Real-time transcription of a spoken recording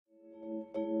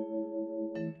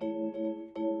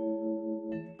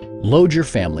Load your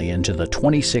family into the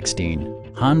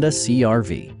 2016 Honda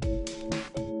CR-V.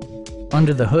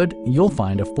 Under the hood, you'll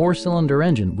find a 4-cylinder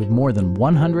engine with more than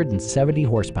 170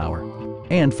 horsepower.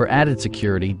 And for added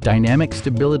security, dynamic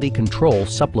stability control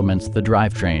supplements the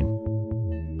drivetrain.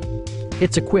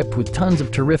 It's equipped with tons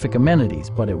of terrific amenities,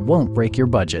 but it won't break your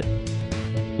budget.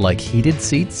 Like heated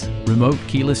seats, remote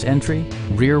keyless entry,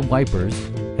 rear wipers,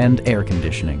 and air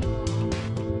conditioning.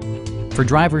 For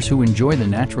drivers who enjoy the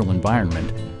natural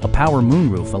environment, a power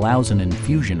moonroof allows an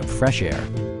infusion of fresh air.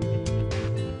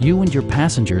 You and your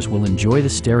passengers will enjoy the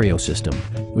stereo system,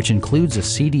 which includes a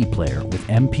CD player with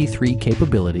MP3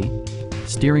 capability,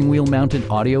 steering wheel mounted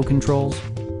audio controls,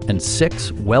 and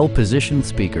 6 well-positioned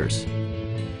speakers.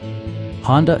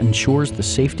 Honda ensures the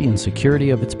safety and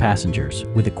security of its passengers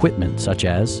with equipment such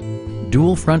as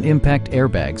dual front impact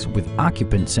airbags with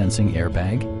occupant sensing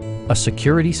airbag, a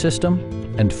security system,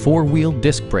 and 4-wheel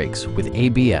disc brakes with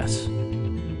ABS.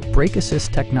 Brake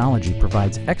Assist technology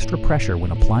provides extra pressure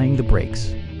when applying the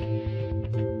brakes.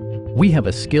 We have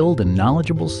a skilled and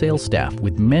knowledgeable sales staff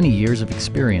with many years of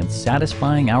experience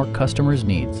satisfying our customers'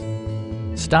 needs.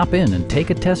 Stop in and take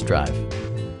a test drive.